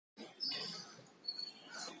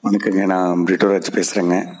வணக்கங்க. நான் பிரிட்டோராஜ்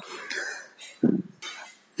பேசுகிறேங்க.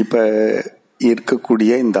 இப்போ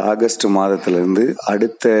இருக்கக்கூடிய இந்த ஆகஸ்ட் மாதத்துலேருந்து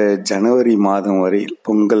அடுத்த ஜனவரி மாதம் வரை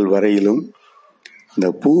பொங்கல் வரையிலும் இந்த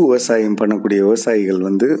பூ விவசாயம் பண்ணக்கூடிய விவசாயிகள்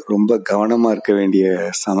ரொம்ப கவனமாக இருக்க வேண்டிய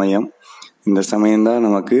சமயம். இந்த சமயம்தான்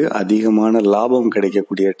நமக்கு அதிகமான லாபம்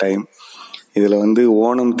கிடைக்கக்கூடிய டைம். இதில்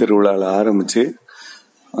ஓணம் திருவிழாவில் ஆரம்பித்து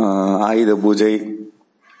ஆயுத பூஜை,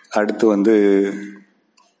 அடுத்து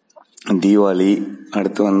தீபாவளி,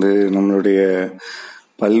 அடுத்து நம்மளுடைய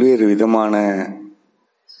பல்வேறு விதமான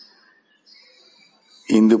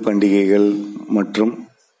இந்து பண்டிகைகள் மற்றும்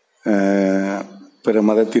பிற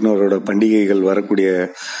மதத்தினரோட பண்டிகைகள் வரக்கூடிய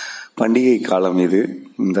பண்டிகை காலம் இது.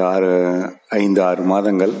 இந்த 5-6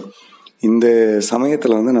 மாதங்கள். இந்த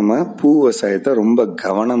சமயத்தில் நம்ம பூ விவசாயத்தை ரொம்ப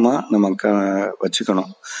கவனமாக நம்ம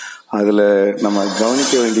வச்சுக்கணும். அதில் நம்ம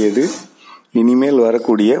கவனிக்க வேண்டியது இனிமேல்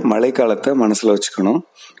வரக்கூடிய மழைக்காலத்தை மனசில் வச்சுக்கணும்.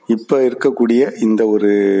 இப்போ இருக்கக்கூடிய இந்த ஒரு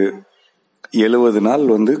 70 நாள்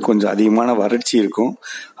கொஞ்சம் அதிகமான வறட்சி இருக்கும்.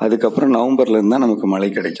 அதுக்கப்புறம் நவம்பர்லேருந்து தான் நமக்கு மழை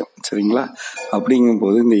கிடைக்கும். சரிங்களா?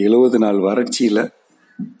 அப்படிங்கும்போது இந்த 70 நாள் வறட்சியில்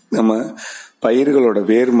நம்ம பயிர்களோட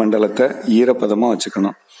வேர் மண்டலத்தை ஈரப்பதமாக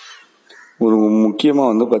வச்சுக்கணும். ஒரு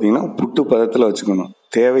முக்கியமாக பார்த்திங்கன்னா புட்டு பதத்தில் வச்சுக்கணும்.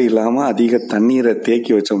 தேவையில்லாமல் அதிக தண்ணீரை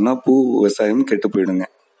தேக்கி வச்சோம்னா பூ விவசாயம் கெட்டு போயிடுங்க.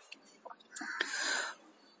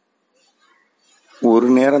 ஒரு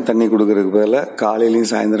நேரம் தண்ணி கொடுக்கறதுக்கு பதிலாக காலையிலையும்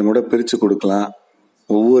சாயந்தரம் கூட பிரித்து கொடுக்கலாம்.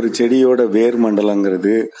 ஒவ்வொரு செடியோட வேர்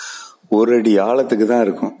மண்டலங்கிறது 1 அடி ஆழத்துக்கு தான்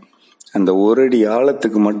இருக்கும். அந்த 1 அடி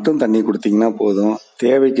ஆழத்துக்கு மட்டும் தண்ணி கொடுத்தீங்கன்னா போதும்.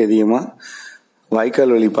 தேவைக்கு அதிகமாக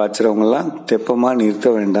வாய்க்கால் வழி பாய்ச்சுறவங்கலாம் தெப்பமாக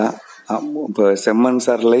நிறுத்த வேண்டாம். இப்போ செம்மண்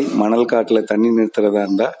சரளை மணல் காட்டில் தண்ணி நிறுத்துறதா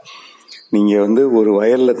இருந்தால் நீங்கள் ஒரு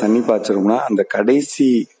வயலில் தண்ணி பாய்ச்சறோம்னா அந்த கடைசி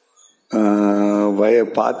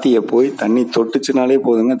பாத்தியை போய் தண்ணி தொட்டுச்சுனாலே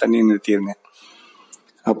போதுங்க, தண்ணி நிறுத்திடுங்க.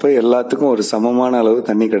 அப்போ எல்லாத்துக்கும் ஒரு சமமான அளவு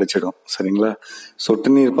தண்ணி கிடைச்சிடும். சரிங்களா? சொட்டு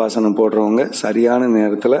நீர் பாசனம் போடுறவங்க சரியான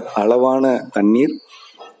நேரத்தில் அளவான தண்ணீர்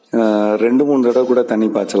 2-3 தடவை கூட தண்ணி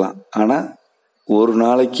பாய்ச்சலாம். ஆனால் ஒரு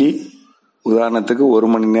நாளைக்கு உதாரணத்துக்கு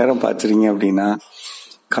 1 மணி நேரம் பாய்ச்சுறீங்க அப்படின்னா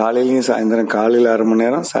காலையிலையும் சாயந்தரம், காலையில் 1/2 மணி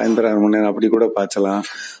நேரம், சாயந்தரம் 1/2 மணி நேரம் அப்படி கூட பாய்ச்சலாம்.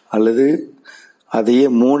 அல்லது அதையே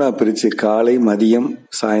 3ஆக பிரித்து காலை, மதியம்,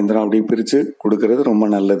 சாயந்தரம் அப்படி பிரித்து கொடுக்கறது ரொம்ப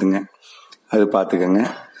நல்லதுங்க. அது பார்த்துக்கங்க.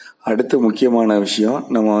 அடுத்து முக்கியமான விஷயம்,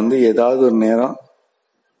 நம்ம ஏதாவது ஒரு நேரம்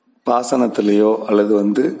பாசனத்திலேயோ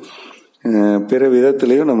அல்லது பிற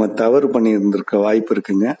விதத்திலேயோ நம்ம தவறு பண்ணி இருந்திருக்க வாய்ப்பு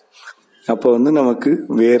இருக்குங்க. அப்போ நமக்கு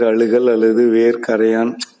வேர் அழுகல் அல்லது வேர்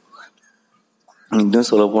கரையான், இன்னும்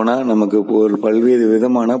சொல்லப்போனால் நமக்கு ஒரு பல்வேறு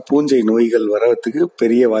விதமான பூஞ்சை நோய்கள் வர்றதுக்கு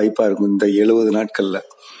பெரிய வாய்ப்பாக இருக்கும் இந்த 70 நாட்களில்.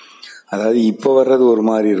 அதாவது இப்போ வர்றது ஒரு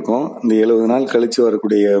மாதிரி இருக்கும், இந்த 70 நாள் கழித்து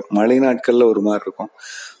வரக்கூடிய மழை நாட்களில் ஒரு மாதிரி இருக்கும்.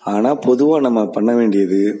 ஆனால் பொதுவாக நம்ம பண்ண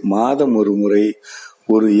வேண்டியது மாதம் ஒரு முறை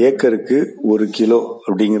 1 ஏக்கருக்கு 1 கிலோ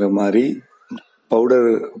அப்படிங்கிற மாதிரி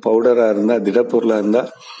பவுடராக இருந்தால், திடப்பொருளாக இருந்தால்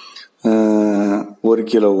 1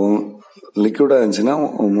 கிலோவும், லிக்விடாக இருந்துச்சுன்னா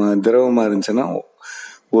திரவமாக இருந்துச்சுன்னா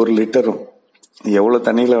 1 லிட்டரும், எவ்வளோ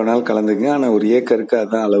தண்ணியில் வேணாலும் கலந்துக்குங்க. ஆனால் 1 ஏக்கருக்கு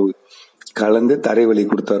அதுதான் அளவு. கலந்து தரை வழி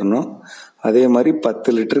கொடுத்துடணும். அதே மாதிரி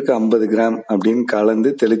 10 லிட்டருக்கு 50 கிராம் அப்படின்னு கலந்து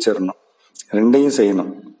தெளிச்சிடணும். 2ஐயும்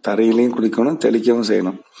செய்யணும், தரையிலையும் குடிக்கணும், தெளிக்கவும்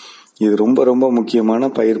செய்யணும். இது ரொம்ப ரொம்ப முக்கியமான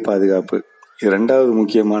பயிர் பாதுகாப்பு. 2வது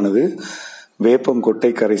முக்கியமானது வேப்பம்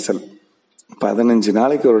கொட்டை கரைசல். 15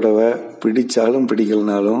 நாளைக்கு ஒரு தடவை, பிடிச்சாலும்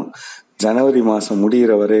பிடிக்கலனாலும் ஜனவரி மாதம்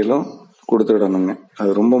முடிகிற வரையிலும் கொடுத்துடணுங்க.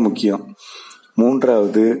 அது ரொம்ப முக்கியம்.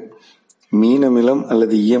 3வது மீனமிலம்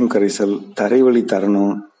அல்லது ஈயம் கரைசல் தரைவழி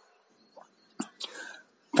தரணும்.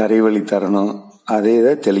 அதே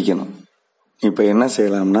இதை தெளிக்கணும். இப்போ என்ன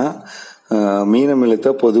செய்யலாம்னா,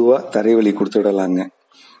 மீனமிலத்தை பொதுவாக தரைவழி கொடுத்துடலாங்க.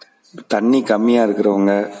 தண்ணி கம்மியாக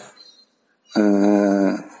இருக்கிறவங்க,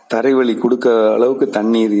 தரைவழி கொடுக்க அளவுக்கு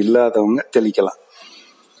தண்ணீர் இல்லாதவங்க தெளிக்கலாம்.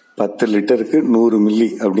 10 லிட்டருக்கு 100 மில்லி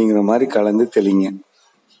அப்படிங்கிற மாதிரி கலந்து தெளிங்க.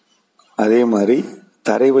 அதே மாதிரி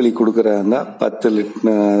தரைவழி கொடுக்குறதா இருந்தால் 10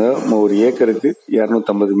 லிட்டர், 1 ஏக்கருக்கு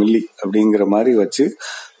 250 மில்லி அப்படிங்கிற மாதிரி வச்சு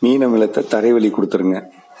மீனமிலத்தை தரைவழி கொடுத்துருங்க.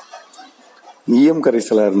 ஈயம்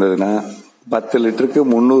கரைசலாக இருந்ததுன்னா 10 லிட்டருக்கு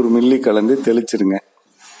 300 மில்லி கலந்து தெளிச்சிருங்க.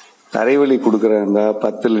 தரைவழி கொடுக்குறதா இருந்தால்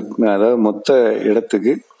 10 லிட்டர், அதாவது மொத்த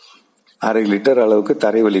இடத்துக்கு 1/2 லிட்டர் அளவுக்கு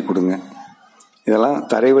தரைவழி கொடுங்க. இதெல்லாம்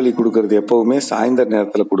தரைவழி கொடுக்கறது எப்போவுமே சாயந்தர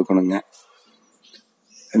நேரத்தில் கொடுக்கணுங்க.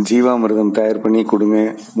 ஜீவாமிர்தம் தயார் பண்ணி கொடுங்க.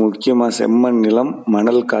 முக்கியமாக செம்மண் நிலம்,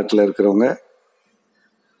 மணல் காட்டில் இருக்கிறவங்க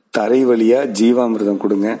தரை வழியாக ஜீவாமிர்தம்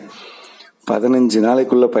கொடுங்க. 15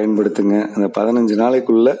 நாளைக்குள்ளே பயன்படுத்துங்க. அந்த 15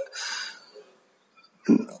 நாளைக்குள்ளே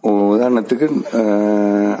உதாரணத்துக்கு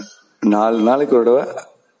 4 நாளைக்கு ஒரு தடவை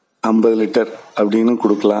 50 லிட்டர் அப்படின்னு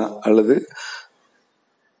கொடுக்கலாம். அல்லது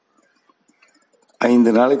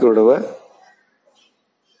 5 நாளைக்கு ஒரு தடவை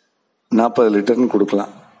 40 லிட்டர்னு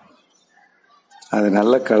கொடுக்கலாம். அதை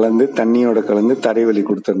நல்லா கலந்து தண்ணியோட கலந்து தரைவலி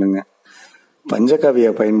கொடுத்துடணுங்க.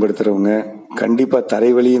 பஞ்சகாவியா பயன்படுத்துகிறவங்க கண்டிப்பாக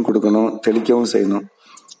தரைவலியும் கொடுக்கணும், தெளிக்கவும் செய்யணும்.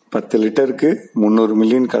 10 லிட்டருக்கு 300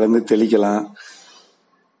 மில்லியன் கலந்து தெளிக்கலாம்.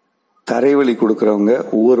 தரைவலி கொடுக்குறவங்க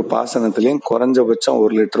ஒவ்வொரு பாசனத்துலேயும் குறைஞ்சபட்சம்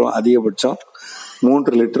 1 லிட்டரும் அதிகபட்சம்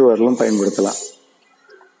 3 லிட்டர் வரலும் பயன்படுத்தலாம்.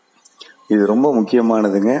 இது ரொம்ப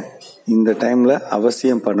முக்கியமானதுங்க. இந்த டைமில்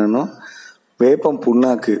அவசியம் பண்ணணும். வேப்பம்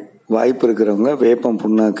புண்ணாக்கு வாய்ப்பு இருக்கிறவங்க வேப்பம்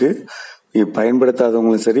புண்ணாக்கு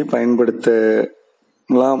பயன்படுத்தாதவங்களும் சரி,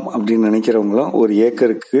 பயன்படுத்தலாம் அப்படின்னு நினைக்கிறவங்களும் 1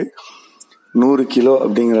 ஏக்கருக்கு 100 கிலோ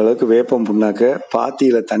அப்படிங்கிற அளவுக்கு வேப்பம் புண்ணாக்க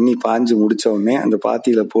பாத்தியில் தண்ணி பாஞ்சு முடித்த உடனே அந்த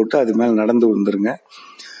பாத்தியில் போட்டு அது மேலே நடந்து வந்துருங்க.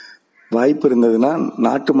 வாய்ப்பு இருந்ததுன்னா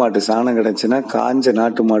நாட்டு மாட்டு சாணம் கிடச்சுன்னா காஞ்ச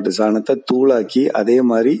நாட்டு மாட்டு சாணத்தை தூளாக்கி அதே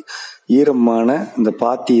மாதிரி ஈரமான இந்த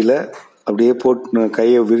பாத்தியில் அப்படியே போட்டு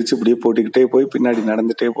கையை விரித்து இப்படியே போட்டுக்கிட்டே போய் பின்னாடி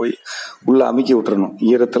நடந்துகிட்டே போய் உள்ளே அமுக்கி விட்டுறணும்.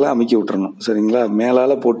 ஈரத்தில் அமுக்கி விட்டுறணும், சரிங்களா?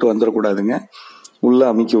 மேலால் போட்டு வந்துடக்கூடாதுங்க, உள்ளே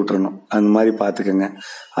அமுக்கி விட்டுறணும். அந்த மாதிரி பார்த்துக்கங்க.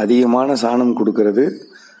 அதிகமான சாணம் கொடுக்கறது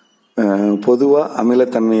பொதுவாக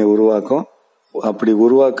அமிலத்தன்மையை உருவாக்கும். அப்படி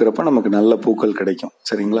உருவாக்குறப்ப நமக்கு நல்ல பூக்கள் கிடைக்கும்,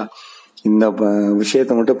 சரிங்களா? இந்த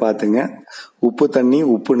விஷயத்தை மட்டும் பார்த்துங்க. உப்பு தண்ணி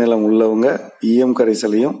உப்பு நிலம் உள்ளவங்க ஈயம்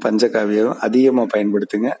கரைசலையும் பஞ்சகாவியாவும் அதிகமாக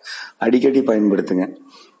பயன்படுத்துங்க, அடிக்கடி பயன்படுத்துங்க.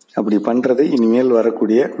 அப்படி பண்ணுறது இனிமேல்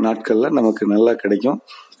வரக்கூடிய நாட்களில் நமக்கு நல்லா கிடைக்கும்.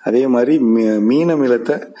 அதே மாதிரி மீன்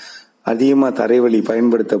அமிலத்தை அதிகமாக தரைவலி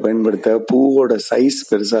பயன்படுத்த பூவோட சைஸ்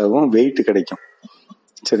பெருசாகவும் வெயிட் கிடைக்கும்,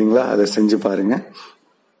 சரிங்களா? அதை செஞ்சு பாருங்க.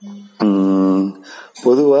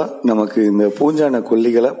 பொதுவாக நமக்கு இந்த பூஞ்சான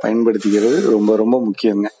கொல்லிகளை பயன்படுத்திக்கிறது ரொம்ப ரொம்ப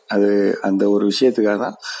முக்கியங்க. அது அந்த ஒரு விஷயத்துக்காக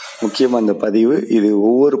தான் முக்கியமாக அந்த பதிவு. இது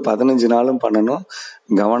ஒவ்வொரு 15 நாளும் பண்ணணும்,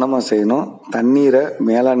 கவனமாக செய்யணும். தண்ணீரை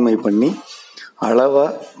மேலாண்மை பண்ணி அளவாக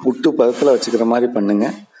புட்டு பதத்தில் வச்சுக்கிற மாதிரி பண்ணுங்க.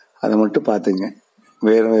 அதை மட்டும் பார்த்துங்க.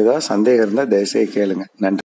 வேறு ஏதாவது சந்தேகம் இருந்தால் தயவுசெய்து கேளுங்க. நன்றி.